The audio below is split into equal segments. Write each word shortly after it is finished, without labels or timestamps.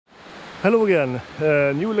Hello again,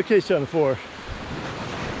 new location for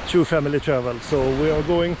true family travel. So we are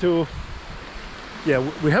going to,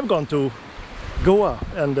 we have gone to Goa,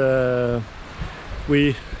 and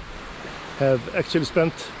we have actually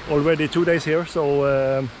spent already 2 days here.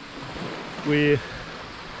 So we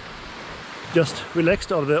just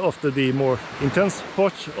relaxed after the more intense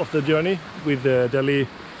part of the journey with Delhi,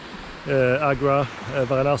 Agra,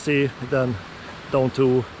 Varanasi, then down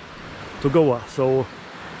to Goa. So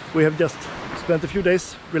we have just spent a few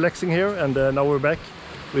days relaxing here, and now we're back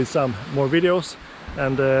with some more videos.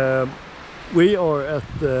 And we are at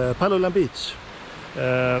Palolem Beach,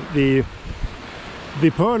 the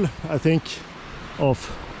pearl, I think, of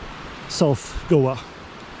South Goa.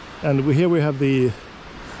 And here we have the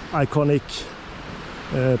iconic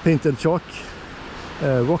painted shark,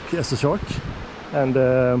 rock as a shark. And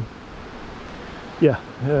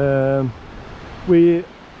we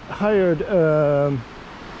hired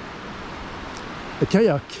a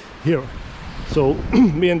kayak here. So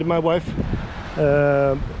me and my wife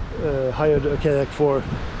hired a kayak for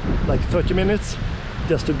like 30 minutes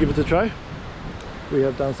just to give it a try. We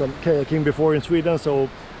have done some kayaking before in Sweden, so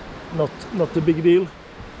not a big deal,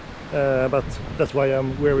 but that's why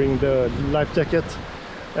I'm wearing the life jacket.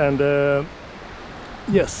 And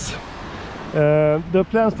yes, the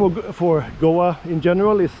plans for Goa in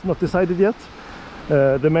general is not decided yet.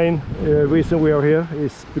 The main reason we are here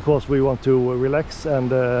is because we want to relax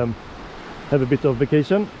and have a bit of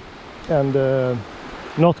vacation, and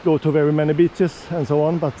not go to very many beaches and so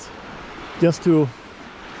on, but just to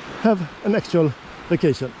have an actual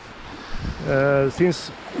vacation.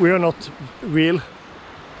 Since we are not real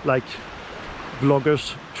like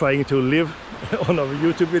vloggers trying to live on our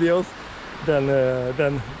YouTube videos,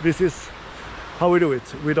 then this is how we do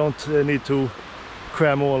it. We don't need to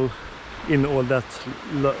cram all that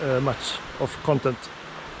much of content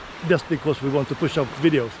just because we want to push out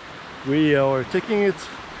videos. We are taking it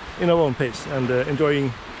in our own pace and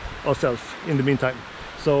enjoying ourselves in the meantime.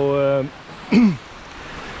 So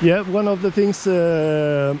yeah, one of the things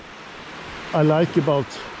I like about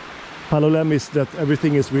Palolem is that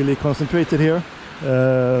everything is really concentrated here.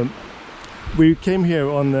 We came here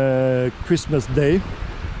on Christmas Day,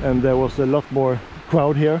 and there was a lot more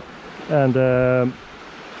crowd here, and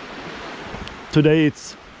today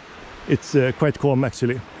it's quite calm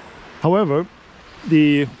actually. However,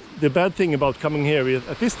 the bad thing about coming here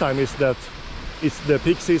at this time is that it's the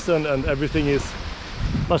peak season and everything is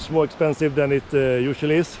much more expensive than it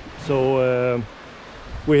usually is. So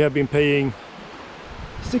we have been paying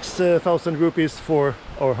 6,000 rupees for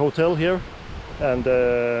our hotel here, and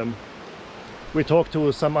we talked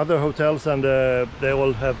to some other hotels, and they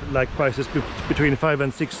all have like prices between 5,000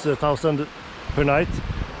 and 6,000 per night.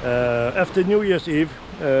 After New Year's Eve,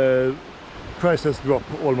 prices drop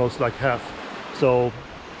almost like half. So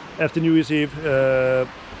after New Year's Eve,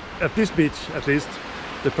 at this beach at least,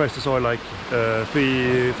 the prices are like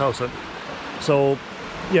 3,000. So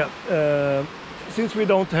yeah, since we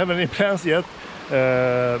don't have any plans yet,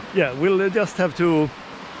 we'll just have to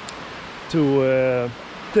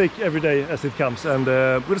take every day as it comes, and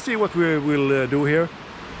we'll see what we will do here.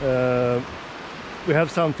 We have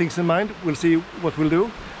some things in mind. We'll see what we'll do.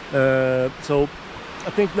 So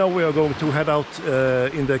I think now we are going to head out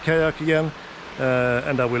in the kayak again,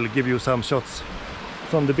 and I will give you some shots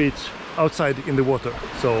from the beach outside in the water.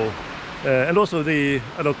 So and also I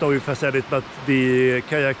don't know if I said it, but the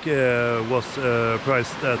kayak was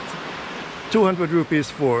priced at 200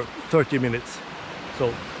 rupees for 30 minutes.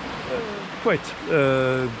 So quite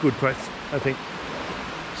good price, I think.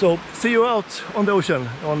 So see you out on the ocean,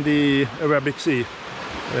 on the Arabic Sea,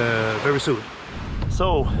 very soon.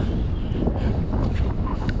 So,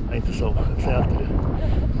 inte så, säg alltid det.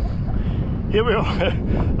 Here we are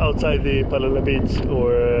outside the Palolem Beach,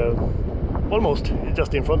 or almost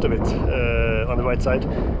just in front of it, on the right side,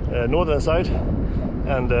 northern side.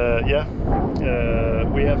 And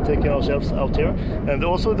we have taken ourselves out here. And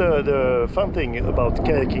also the fun thing about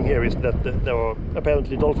kayaking here is that there are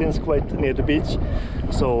apparently dolphins quite near the beach.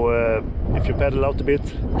 So if you paddle out a bit,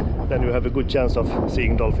 then you have a good chance of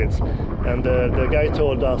seeing dolphins. And the guy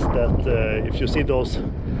told us that if you see those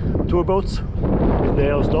tour boats, if they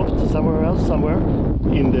are stopped somewhere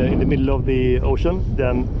in the middle of the ocean,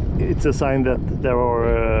 then it's a sign that there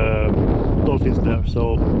are dolphins there.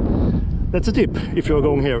 So that's a tip if you're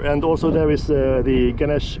going here. And also there is the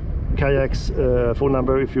Ganesh Kayaks phone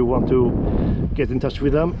number if you want to get in touch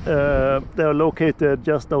with them. They are located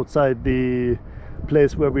just outside the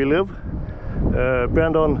place where we live,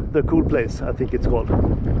 Brendon, the cool place, I think it's called.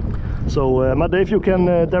 So Madde, if you can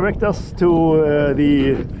direct us to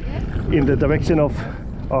in the direction of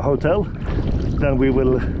our hotel, then we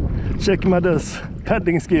will check Madda's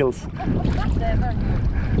paddling skills.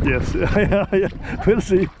 Yes, yeah, we'll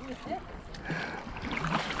see.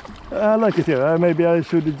 I like it here. Maybe I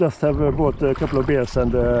should just have bought a couple of beers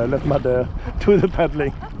and let Madda do the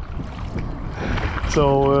paddling.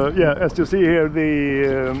 So yeah, as you see here,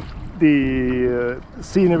 the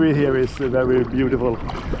scenery here is very beautiful,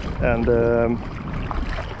 and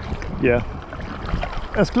yeah,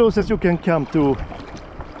 as close as you can come to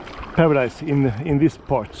paradise in this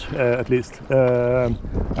part, at least.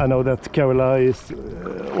 I know that Kerala is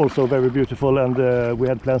also very beautiful, and we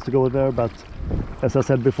had plans to go there, but as I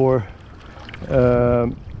said before,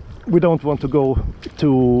 we don't want to go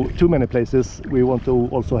to too many places. We want to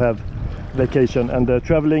also have vacation, and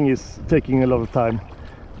traveling is taking a lot of time,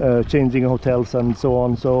 changing hotels and so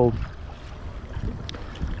on. So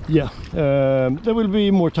yeah, there will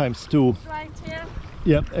be more times to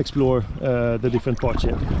explore the different parts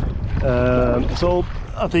here. So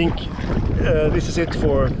I think this is it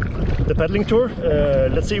for the paddling tour.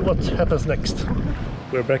 Let's see what happens next.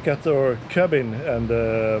 We're back at our cabin, and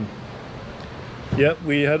yeah,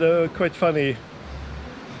 we had a quite funny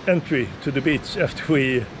entry to the beach after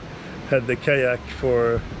we had the kayak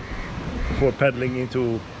for paddling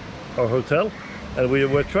into our hotel, and we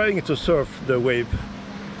were trying to surf the wave,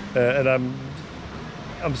 and I'm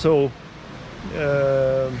so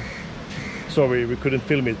sorry we couldn't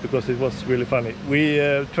film it because it was really funny. We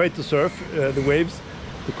tried to surf the waves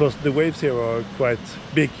because the waves here are quite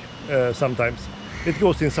big sometimes. It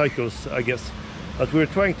goes in cycles, I guess, but we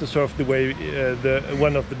were trying to surf the wave,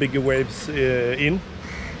 one of the bigger waves in,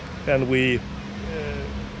 and we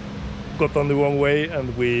got on the wrong way,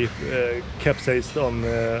 and we capsized on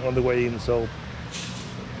the way in. So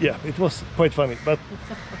yeah, it was quite funny, but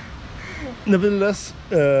nevertheless,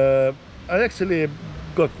 I'm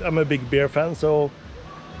a big beer fan, so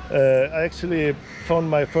I actually found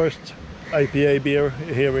my first IPA beer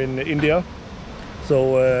here in India.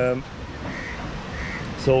 So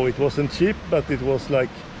it wasn't cheap, but it was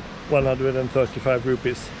like 135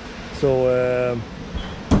 rupees. So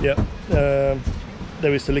yeah,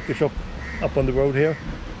 there is a liquor shop up on the road here.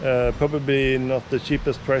 Probably not the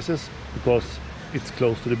cheapest prices because it's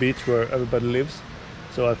close to the beach where everybody lives.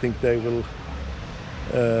 So I think they will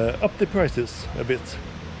up the prices a bit.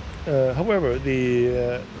 However,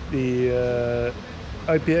 the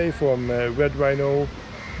IPA from Red Rhino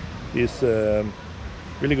is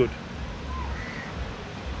really good.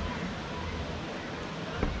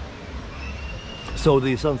 So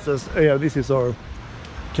the sun says, yeah, this is our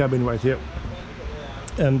cabin right here,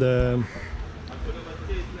 and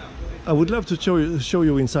I would love to show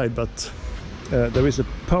you inside, but there is a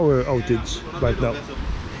power outage right now.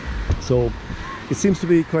 So it seems to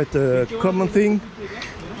be quite a common thing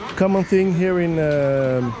here in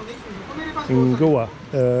Goa.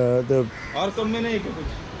 The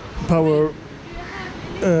power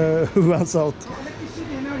runs out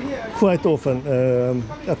quite often.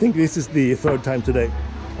 I think this is the third time today,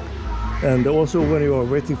 and also when you are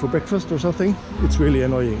waiting for breakfast or something, it's really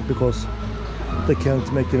annoying because they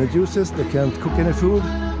can't make any juices, they can't cook any food,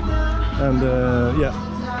 and yeah,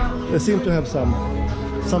 they seem to have some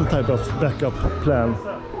type of backup plan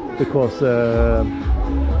because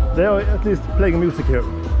they are at least playing music here.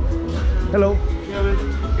 Hello.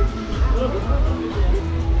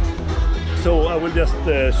 So I will just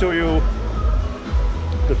show you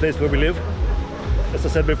the place where we live. As I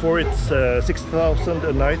said before, it's 6,000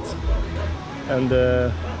 a night, and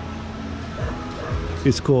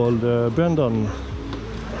it's called Brendon,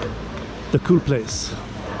 the cool place,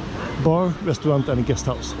 bar, restaurant and guest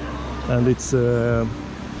house, and it's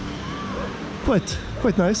quite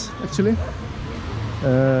nice actually.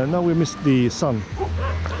 Now we missed the sun.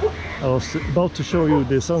 I was about to show you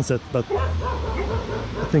the sunset, but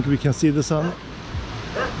I think we can see the sun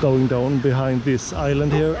going down behind this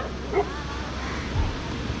island here.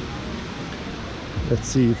 Let's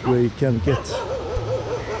see if we can get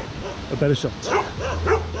a better shot.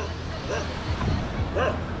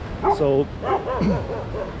 So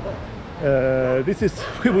this is,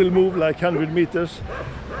 we will move like 100 meters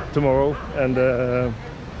tomorrow, and the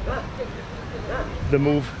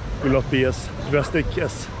move will not be as drastic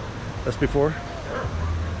as before.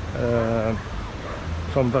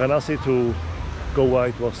 From Varanasi to Goa,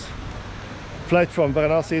 it was flight from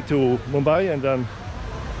Varanasi to Mumbai, and then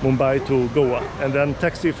Mumbai to Goa, and then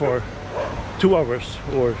taxi for 2 hours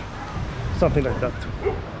or something like that.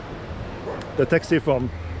 The taxi from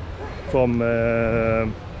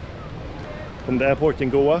the airport in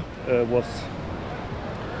Goa was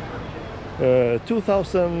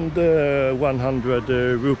 2,100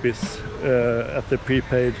 rupees at the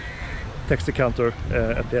prepaid taxi counter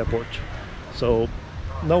at the airport. So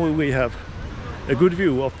now we have a good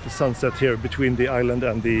view of the sunset here between the island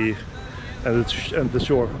and the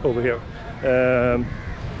shore over here.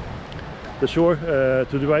 The shore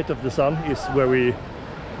to the right of the sun is where we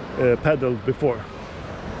paddled before,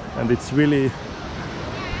 and it's really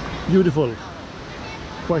beautiful,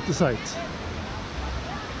 quite a sight.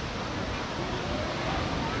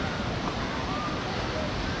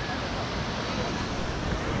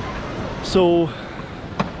 So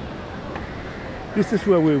this is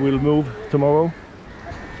where we will move tomorrow,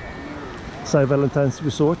 St. Valentine's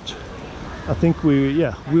Resort. I think we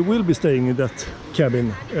will be staying in that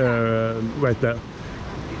cabin right there,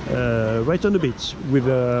 right on the beach, with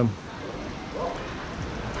a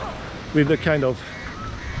kind of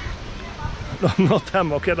not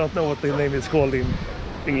hammock. I don't know what the name is called in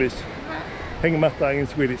English. Hängmatta in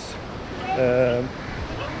Swedish.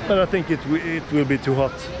 But I think it will be too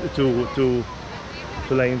hot to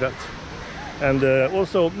lay in that. And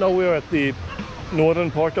also now we are at the northern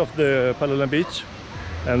part of the Palolem Beach,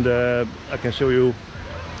 and I can show you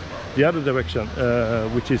the other direction,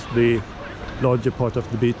 which is the larger part of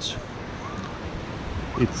the beach.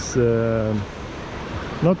 It's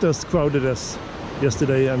not as crowded as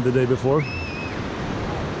yesterday and the day before,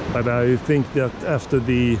 but I think that after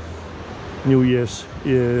the New Year's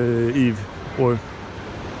Eve or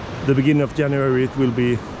the beginning of January, it will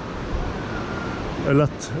be a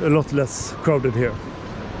lot less crowded here.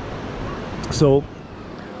 So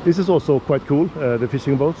this is also quite cool, the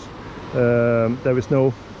fishing boats. There is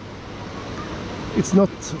no, it's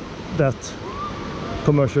not that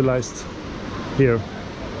commercialized here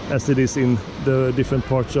as it is in the different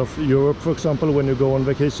parts of Europe, for example, when you go on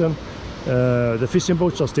vacation. The fishing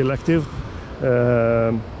boats are still active,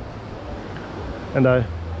 and I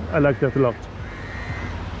like that a lot.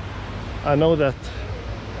 I know that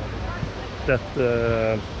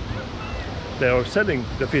they are selling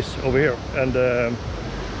the fish over here, and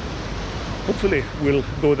hopefully we'll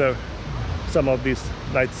go there some of these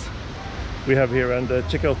nights we have here and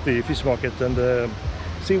check out the fish market and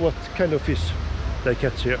see what kind of fish they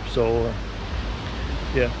catch here. So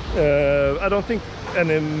yeah, I don't think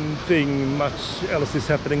anything much else is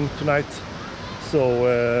happening tonight,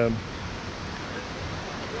 so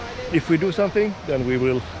if we do something, then we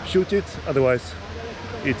will shoot it. Otherwise,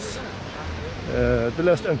 it's the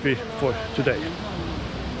last entry for today.